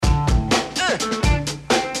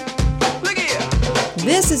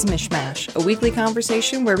This is MichMash, a weekly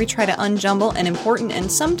conversation where we try to unjumble an important and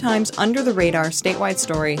sometimes under-the-radar statewide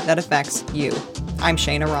story that affects you. I'm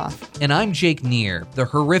Cheyna Roth. And I'm Jake Neher. The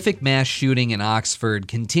horrific mass shooting in Oxford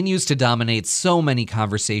continues to dominate so many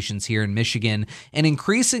conversations here in Michigan, and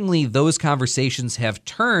increasingly those conversations have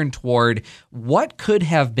turned toward what could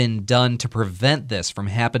have been done to prevent this from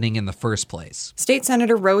happening in the first place. State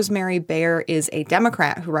Senator Rosemary Bayer is a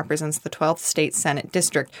Democrat who represents the 12th State Senate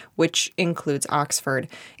District, which includes Oxford.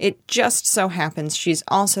 It just so happens she's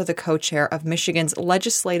also the co-chair of Michigan's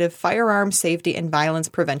Legislative Firearm Safety and Violence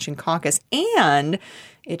Prevention Caucus, and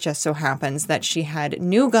it just so happens that she had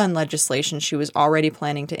new gun legislation she was already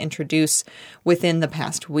planning to introduce within the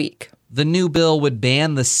past week. The new bill would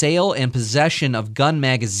ban the sale and possession of gun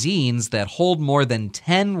magazines that hold more than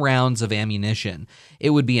 10 rounds of ammunition. It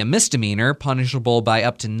would be a misdemeanor, punishable by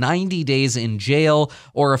up to 90 days in jail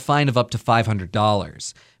or a fine of up to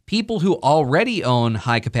 $500. People who already own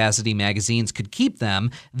high-capacity magazines could keep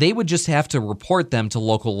them. They would just have to report them to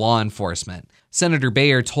local law enforcement. Senator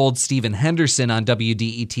Bayer told Stephen Henderson on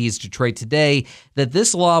WDET's Detroit Today that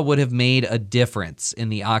this law would have made a difference in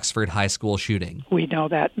the Oxford High School shooting. We know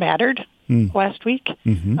that mattered last week.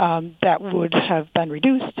 That would have been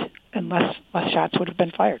reduced and less shots would have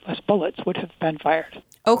been fired, less bullets would have been fired.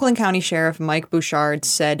 Oakland County Sheriff Mike Bouchard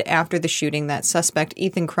said after the shooting that suspect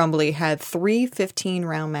Ethan Crumbley had 3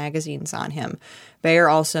 15-round magazines on him. Bayer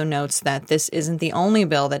also notes that this isn't the only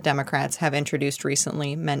bill that Democrats have introduced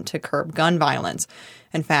recently meant to curb gun violence.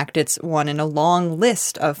 In fact, it's one in a long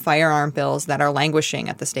list of firearm bills that are languishing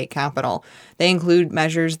at the state capitol. They include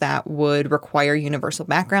measures that would require universal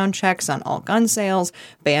background checks on all gun sales,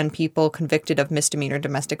 ban people convicted of misdemeanor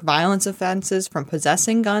domestic violence offenses from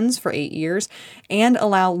possessing guns for 8 years, and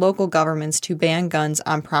allow local governments to ban guns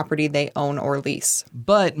on property they own or lease.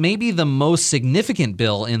 But maybe the most significant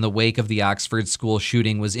bill in the wake of the Oxford school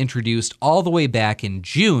shooting was introduced all the way back in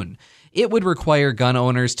June. It would require gun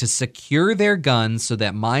owners to secure their guns so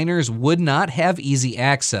that minors would not have easy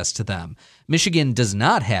access to them. Michigan does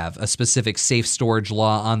not have a specific safe storage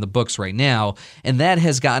law on the books right now, and that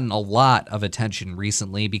has gotten a lot of attention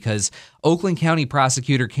recently because Oakland County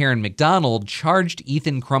prosecutor Karen McDonald charged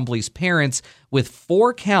Ethan Crumbley's parents with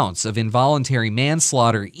 4 counts of involuntary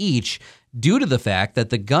manslaughter each due to the fact that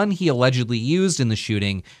the gun he allegedly used in the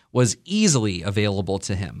shooting was easily available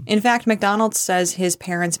to him. In fact, McDonald says his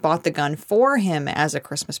parents bought the gun for him as a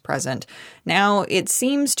Christmas present. Now, it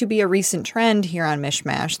seems to be a recent trend here on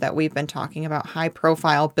MichMash that we've been talking about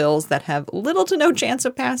high-profile bills that have little to no chance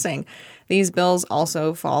of passing. These bills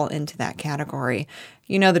also fall into that category.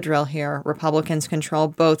 You know the drill here. Republicans control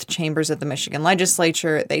both chambers of the Michigan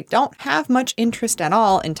legislature. They don't have much interest at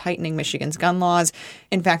all in tightening Michigan's gun laws.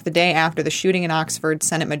 In fact, the day after the shooting in Oxford,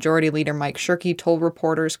 Senate Majority Leader Mike Shirkey told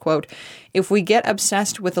reporters, quote, "If we get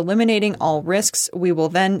obsessed with eliminating all risks, we will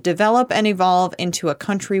then develop and evolve into a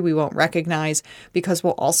country we won't recognize because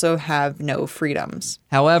we'll also have no freedoms."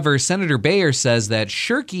 However, Senator Bayer says that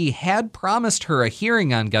Shirkey had promised her a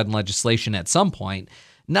hearing on gun legislation at some point.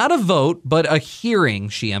 Not a vote, but a hearing,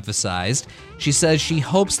 she emphasized. She says she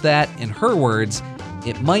hopes that, in her words,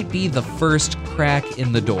 it might be the first crack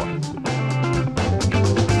in the door.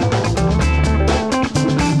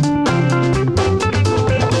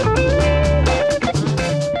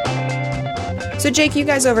 So, Jake, you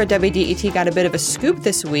guys over at WDET got a bit of a scoop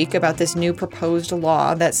this week about this new proposed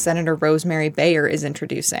law that Senator Rosemary Bayer is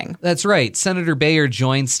introducing. That's right. Senator Bayer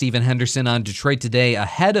joined Stephen Henderson on Detroit Today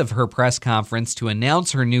ahead of her press conference to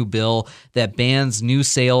announce her new bill that bans new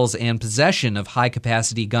sales and possession of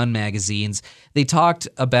high-capacity gun magazines. They talked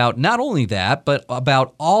about not only that, but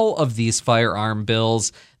about all of these firearm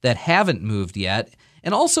bills that haven't moved yet,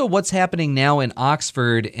 and also what's happening now in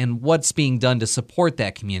Oxford and what's being done to support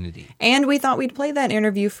that community. And we thought we'd play that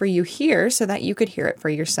interview for you here so that you could hear it for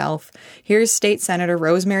yourself. Here's State Senator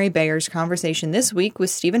Rosemary Bayer's conversation this week with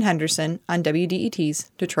Stephen Henderson on WDET's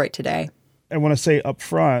Detroit Today. I want to say up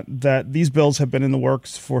front that these bills have been in the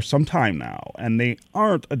works for some time now, and they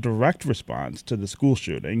aren't a direct response to the school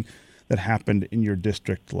shooting that happened in your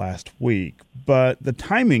district last week. But the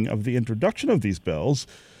timing of the introduction of these bills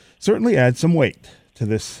certainly adds some weight to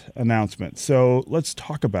this announcement. So let's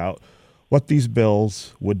talk about what these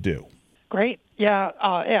bills would do. Great. Yeah.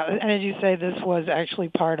 And as you say, this was actually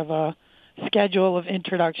part of a schedule of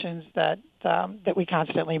introductions that we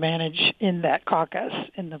constantly manage in that caucus,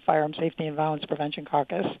 in the Firearm Safety and Violence Prevention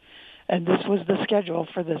Caucus. And this was the schedule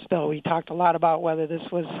for this bill. We talked a lot about whether this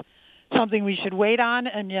was something we should wait on,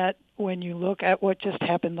 and yet when you look at what just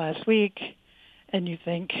happened last week, and you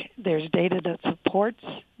think there's data that supports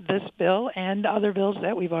this bill and other bills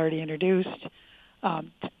that we've already introduced,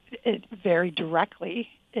 it very directly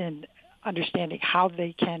in understanding how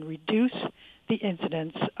they can reduce the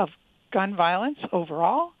incidence of gun violence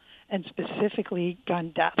overall and specifically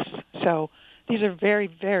gun deaths. So these are very,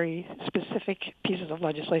 very specific pieces of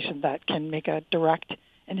legislation that can make a direct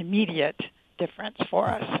and immediate difference for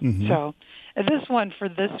us. Mm-hmm. So this one for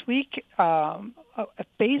this week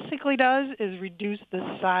basically does is reduce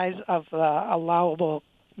the size of the allowable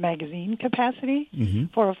magazine capacity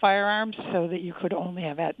for a firearm so that you could only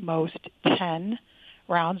have at most 10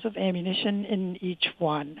 rounds of ammunition in each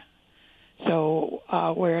one. So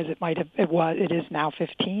whereas it is now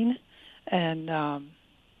 15, and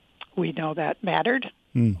we know that mattered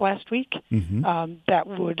last week. That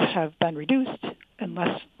would have been reduced, and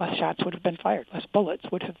less shots would have been fired, less bullets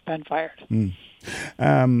would have been fired.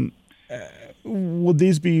 Would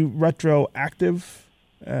these be retroactive,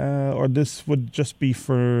 or this would just be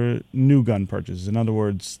for new gun purchases? In other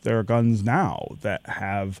words, there are guns now that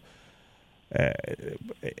have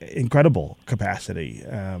incredible capacity,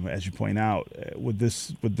 as you point out. Would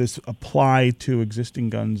this apply to existing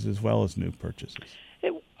guns as well as new purchases?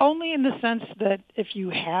 Only in the sense that if you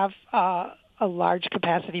have a large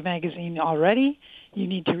capacity magazine already, you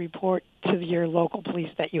need to report to your local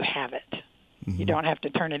police that you have it. You don't have to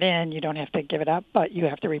turn it in, you don't have to give it up, but you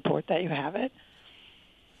have to report that you have it.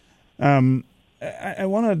 I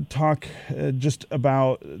want to talk just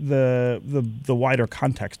about the wider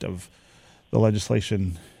context of the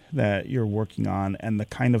legislation that you're working on and the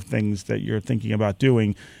kind of things that you're thinking about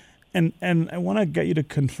doing. And I want to get you to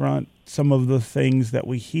confront some of the things that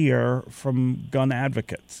we hear from gun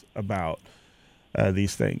advocates about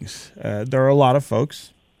these things. There are a lot of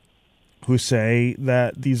folks who say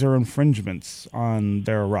that these are infringements on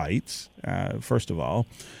their rights, first of all.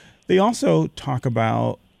 They also talk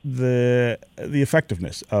about the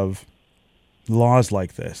effectiveness of laws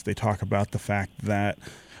like this. They talk about the fact that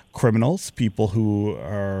criminals, people who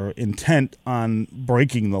are intent on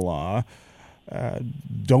breaking the law,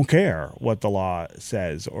 don't care what the law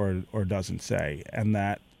says or doesn't say, and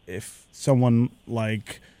that if someone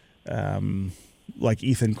like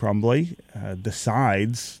Ethan Crumbley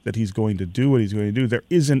decides that he's going to do what he's going to do, there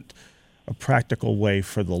isn't a practical way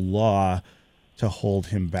for the law to hold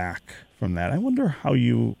him back from that. I wonder how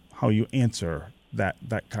you answer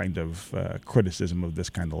that kind of criticism of this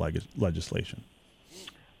kind of legislation.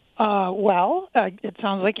 It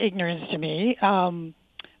sounds like ignorance to me.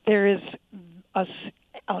 There is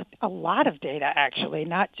a lot of data, actually,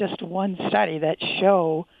 not just one study, that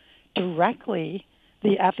show directly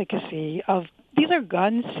the efficacy of. These are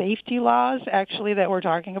gun safety laws, actually, that we're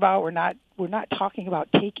talking about. We're not talking about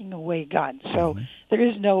taking away guns. So there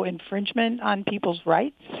is no infringement on people's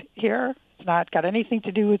rights here. It's not got anything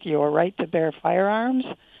to do with your right to bear firearms,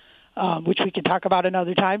 which we can talk about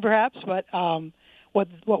another time, perhaps. But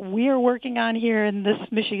what we are working on here in this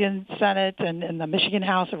Michigan Senate and in the Michigan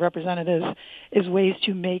House of Representatives is ways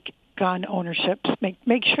to make gun ownership,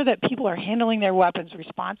 make sure that people are handling their weapons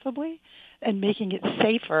responsibly and making it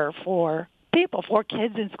safer for people, for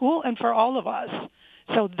kids in school, and for all of us.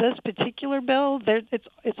 So this particular bill,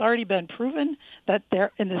 it's already been proven that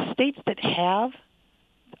there in the states that have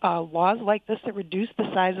laws like this that reduce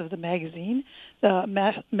the size of the magazine, the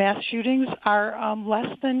mass shootings are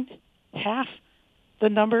less than half the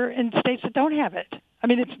number in states that don't have it. I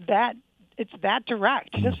mean, it's that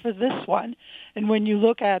direct just for this one. And when you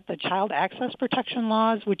look at the child access protection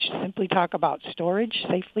laws, which simply talk about storage,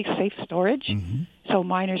 safe storage, so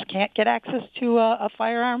minors can't get access to a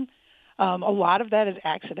firearm. A lot of that is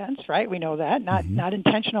accidents, right? We know that, not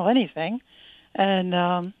intentional anything.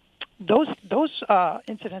 And those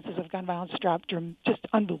incidences of gun violence dropped just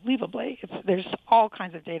unbelievably. There's all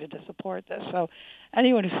kinds of data to support this. So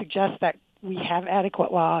anyone who suggests that we have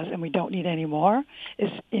adequate laws and we don't need any more is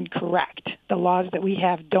incorrect. The laws that we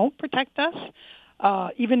have don't protect us.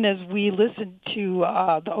 Even as we listened to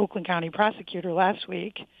the Oakland County prosecutor last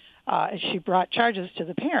week, as she brought charges to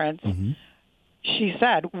the parents, she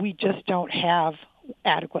said, we just don't have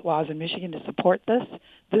adequate laws in Michigan to support this.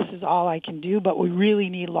 This is all I can do, but we really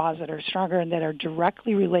need laws that are stronger and that are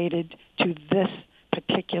directly related to this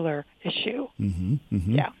particular issue.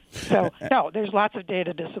 Yeah. So, no, there's lots of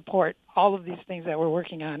data to support all of these things that we're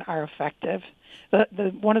working on are effective.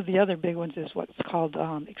 One of the other big ones is what's called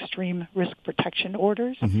extreme risk protection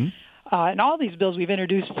orders. And all these bills we've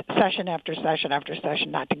introduced session after session after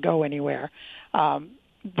session, not to go anywhere.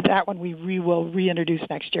 That one we will reintroduce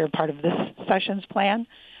next year, part of this session's plan.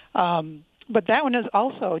 But that one is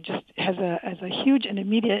also just has a huge and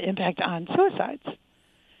immediate impact on suicides.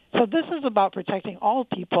 So this is about protecting all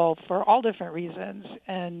people for all different reasons,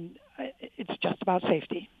 and it's just about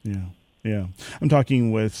safety. Yeah. Yeah. I'm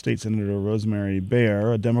talking with State Senator Rosemary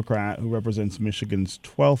Bayer, a Democrat who represents Michigan's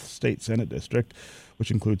 12th State Senate District,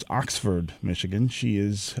 which includes Oxford, Michigan. She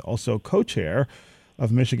is also co-chair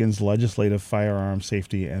of Michigan's Legislative Firearm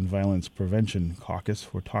Safety and Violence Prevention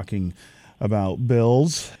Caucus. We're talking about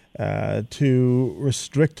bills to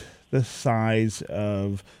restrict the size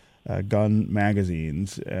of gun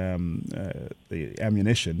magazines, the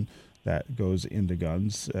ammunition that goes into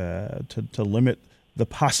guns, to limit the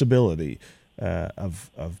possibility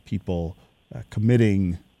of people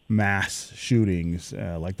committing mass shootings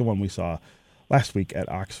like the one we saw last week at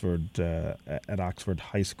Oxford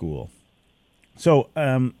High School. So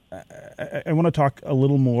I want to talk a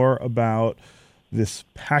little more about this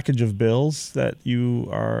package of bills that you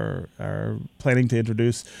are planning to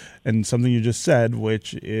introduce, and something you just said,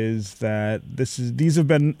 which is that these have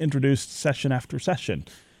been introduced session after session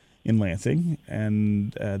in Lansing,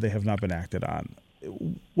 and they have not been acted on.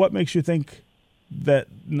 What makes you think that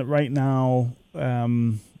right now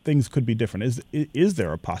things could be different? Is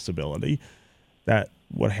there a possibility that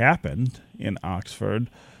what happened in Oxford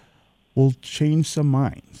will change some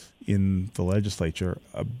minds in the legislature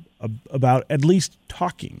about at least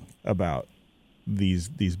talking about these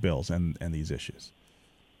bills and these issues?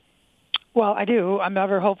 Well, I do. I'm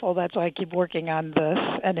ever hopeful. That's why I keep working on this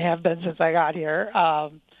and have been since I got here.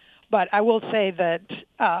 But I will say that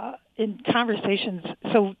in conversations,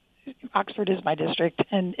 so Oxford is my district,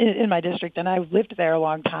 and in my district, and I've lived there a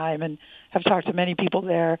long time and have talked to many people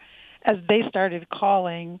there. As they started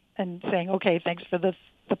calling and saying, "Okay, thanks for the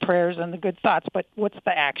prayers and the good thoughts, but what's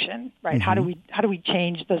the action, right? Mm-hmm. How do we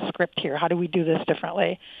change the script here? How do we do this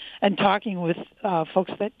differently?" And talking with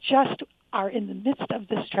folks that just are in the midst of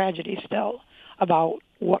this tragedy still about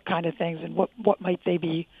what kind of things and what might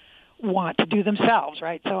they want to do themselves,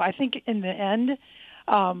 right? So I think in the end,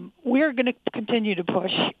 we're going to continue to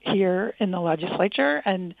push here in the legislature,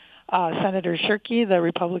 and Senator Shirkey, the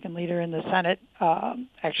Republican leader in the Senate,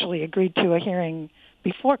 actually agreed to a hearing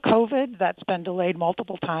before COVID. That's been delayed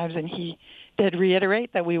multiple times, and he did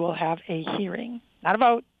reiterate that we will have a hearing, not a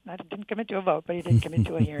vote. I didn't commit to a vote, but he did commit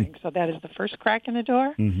to a hearing. So that is the first crack in the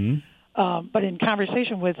door. Mm-hmm. But in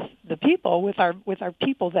conversation with the people, with our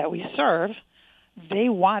people that we serve, they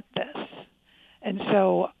want this. And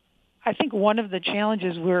so I think one of the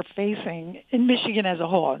challenges we're facing in Michigan as a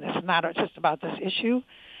whole, and it's not just about this issue,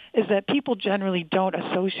 is that people generally don't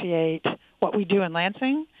associate what we do in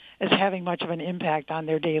Lansing as having much of an impact on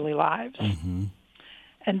their daily lives. Mm-hmm.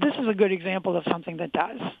 And this is a good example of something that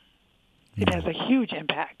does. It has a huge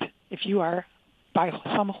impact. If you are, by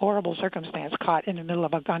some horrible circumstance, caught in the middle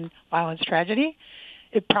of a gun violence tragedy,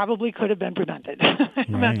 it probably could have been prevented. Right.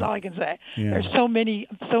 That's all I can say. Yeah. There's so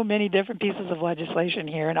many different pieces of legislation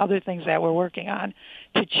here and other things that we're working on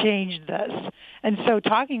to change this. And so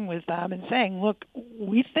talking with them and saying, look,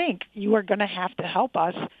 we think you are going to have to help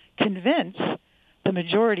us convince the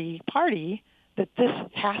majority party that this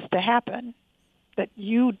has to happen, that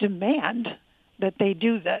you demand that they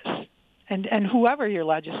do this. And whoever your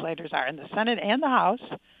legislators are in the Senate and the House,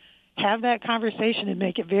 have that conversation and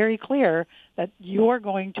make it very clear that you're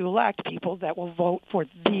going to elect people that will vote for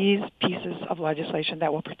these pieces of legislation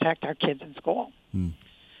that will protect our kids in school.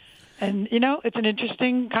 And, it's an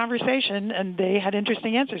interesting conversation, and they had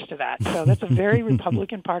interesting answers to that. So that's a very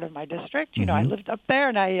Republican part of my district. I lived up there,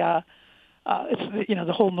 and it's,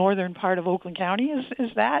 the whole northern part of Oakland County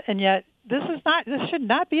is that. And yet this should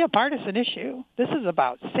not be a partisan issue. This is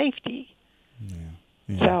about safety.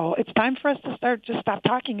 Yeah. So it's time for us to stop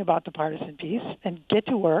talking about the partisan piece and get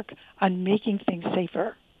to work on making things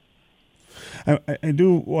safer. I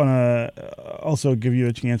do want to also give you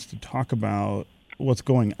a chance to talk about what's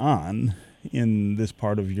going on in this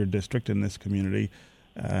part of your district, in this community.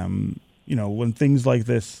 When things like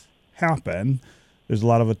this happen, there's a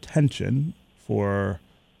lot of attention for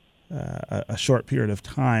a short period of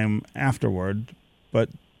time afterward, but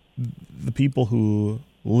the people who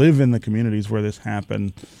live in the communities where this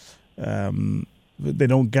happened, they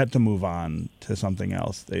don't get to move on to something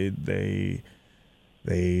else. They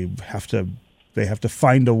have to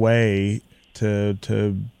find a way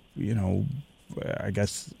to I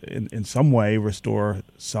guess in some way restore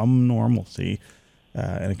some normalcy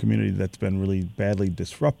in a community that's been really badly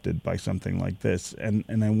disrupted by something like this.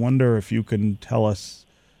 And I wonder if you can tell us,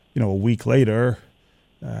 a week later,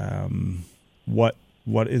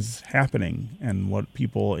 what is happening and what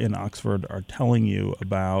people in Oxford are telling you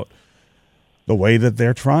about the way that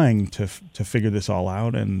they're trying to figure this all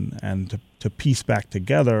out and to piece back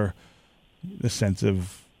together the sense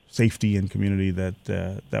of safety and community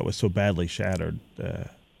that was so badly shattered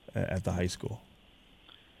at the high school.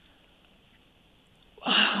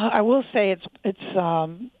 I will say it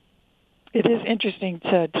is interesting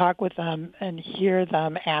to talk with them and hear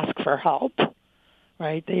them ask for help.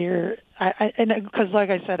 Right? Because like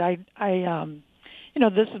I said,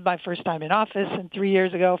 this is my first time in office, and 4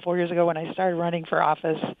 years ago, when I started running for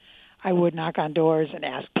office, I would knock on doors and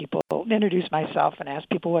ask people, introduce myself and ask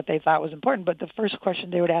people what they thought was important. But the first question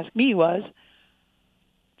they would ask me was,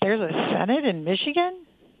 "There's a Senate in Michigan?"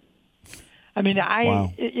 I mean,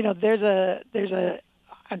 Wow. there's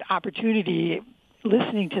an opportunity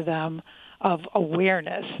listening to them of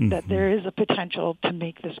awareness that there is a potential to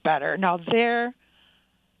make this better. Now,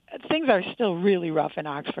 things are still really rough in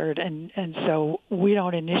Oxford, and so we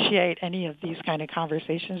don't initiate any of these kind of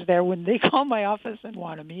conversations there. When they call my office and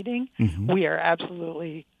want a meeting, we are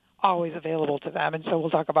absolutely always available to them, and so we'll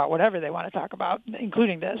talk about whatever they want to talk about,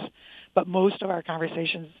 including this. But most of our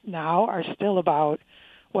conversations now are still about,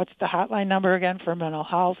 what's the hotline number again for mental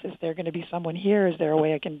health? Is there going to be someone here? Is there a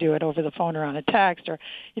way I can do it over the phone or on a text? Or,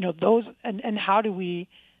 those, and how do we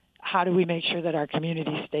make sure that our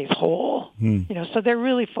community stays whole? So they're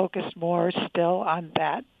really focused more still on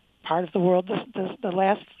that part of the world. The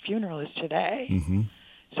last funeral is today.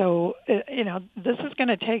 So, this is going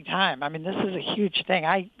to take time. I mean, this is a huge thing.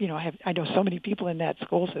 I know so many people in that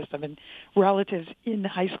school system and relatives in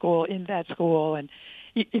high school, in that school, and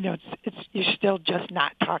you're still just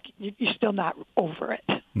not talking. You're still not over it.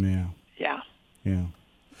 Yeah.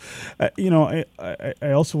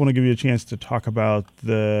 I also want to give you a chance to talk about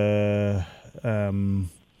the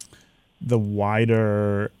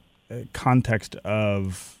wider context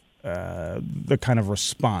of the kind of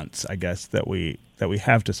response, I guess, that we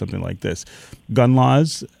have to something like this. Gun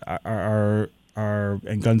laws are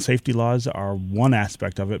and gun safety laws are one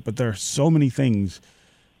aspect of it, but there are so many things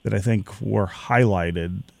that I think were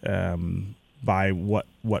highlighted by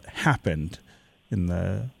what happened in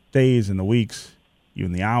the days and the weeks,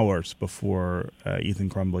 even the hours before Ethan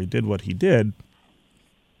Crumbley did what he did,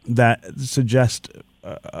 that suggest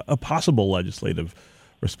a possible legislative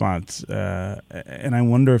response. And I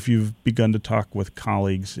wonder if you've begun to talk with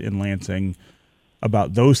colleagues in Lansing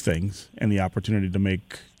about those things and the opportunity to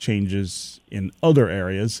make changes in other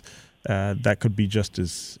areas that could be just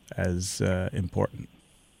as important.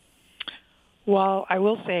 Well, I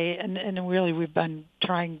will say, and really we've been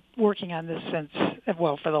working on this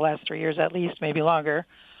for the last 3 years at least, maybe longer,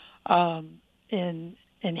 in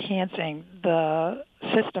enhancing the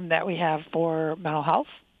system that we have for mental health.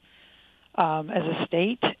 As a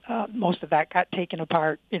state, most of that got taken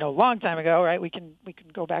apart, a long time ago, right? We can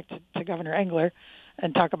go back to Governor Engler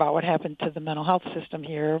and talk about what happened to the mental health system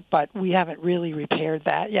here, but we haven't really repaired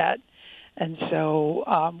that yet. And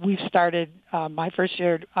so we've started my first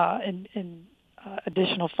year in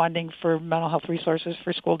additional funding for mental health resources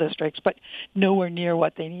for school districts, but nowhere near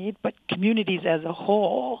what they need. But communities as a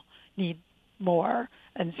whole need more.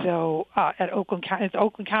 And so at the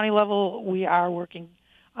Oakland County level, we are working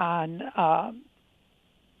on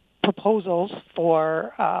proposals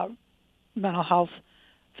for mental health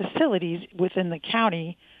facilities within the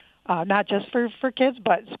county, not just for kids,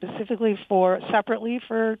 but specifically separately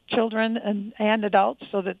for children and adults,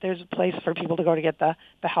 so that there's a place for people to go to get the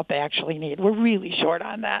help they actually need. We're really short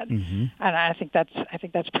on that, and I think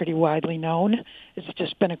that's pretty widely known. It's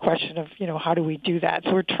just been a question of how do we do that.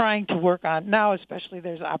 So we're trying to work on now, especially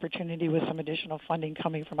there's opportunity with some additional funding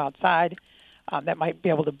coming from outside. That might be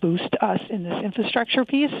able to boost us in this infrastructure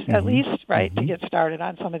piece, at least, right, to get started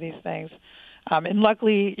on some of these things. And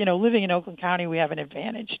luckily, living in Oakland County, we have an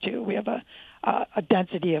advantage, too. We have a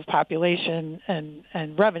density of population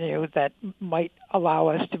and revenue that might allow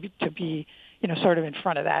us to be sort of in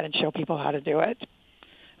front of that and show people how to do it.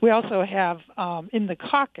 We also have, in the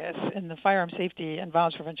caucus, in the Firearm Safety and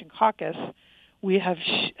Violence Prevention Caucus, we have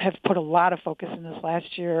put a lot of focus in this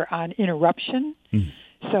last year on interruption.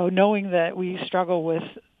 So knowing that we struggle with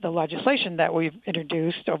the legislation that we've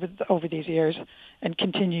introduced over these years and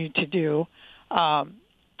continue to do,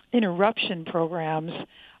 interruption programs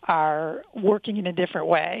are working in a different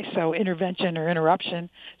way. So intervention or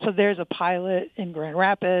interruption. So there's a pilot in Grand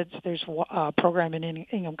Rapids. There's a program in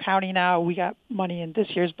Ingham County now. We got money in this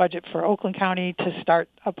year's budget for Oakland County to start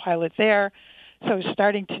a pilot there. So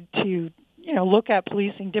starting to look at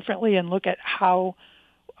policing differently and look at how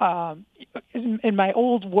in my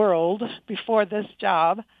old world before this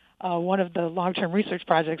job, one of the long-term research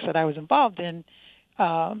projects that I was involved in,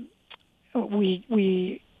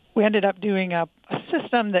 we ended up doing a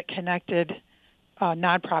system that connected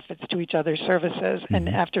nonprofits to each other's services. And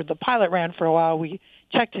after the pilot ran for a while, we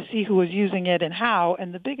checked to see who was using it and how,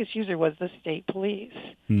 and the biggest user was the state police.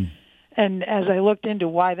 And as I looked into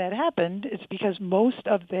why that happened, it's because most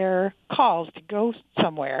of their calls to go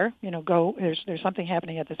somewhere, there's something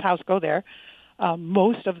happening at this house, go there.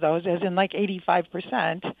 Most of those, as in like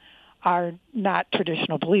 85%, are not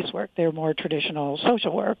traditional police work. They're more traditional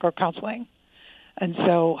social work or counseling. And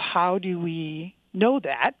so how do we know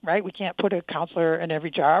that, right? We can't put a counselor in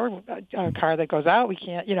every car that goes out. We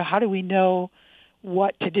can't, how do we know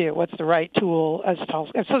what to do? What's the right tool? So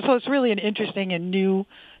it's really an interesting and new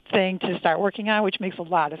thing to start working on, which makes a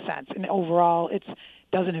lot of sense. And overall, it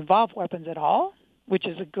doesn't involve weapons at all, which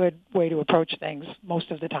is a good way to approach things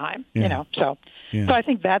most of the time, So I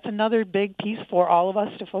think that's another big piece for all of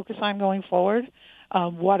us to focus on going forward.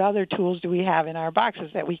 What other tools do we have in our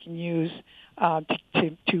boxes that we can use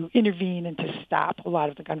to intervene and to stop a lot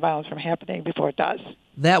of the gun violence from happening before it does?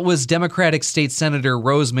 That was Democratic State Senator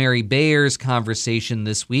Rosemary Bayer's conversation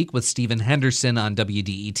this week with Stephen Henderson on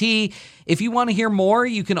WDET. If you want to hear more,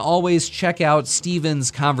 you can always check out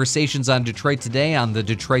Stephen's conversations on Detroit Today on the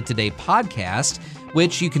Detroit Today podcast,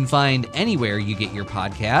 which you can find anywhere you get your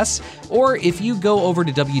podcasts, or if you go over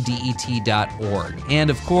to WDET.org. And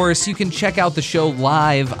of course, you can check out the show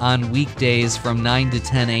live on weekdays from 9 to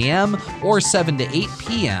 10 a.m. or 7 to 8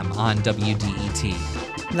 p.m. on WDET.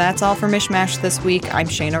 That's all for MichMash this week. I'm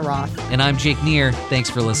Cheyna Roth. And I'm Jake Neher. Thanks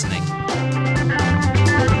for listening.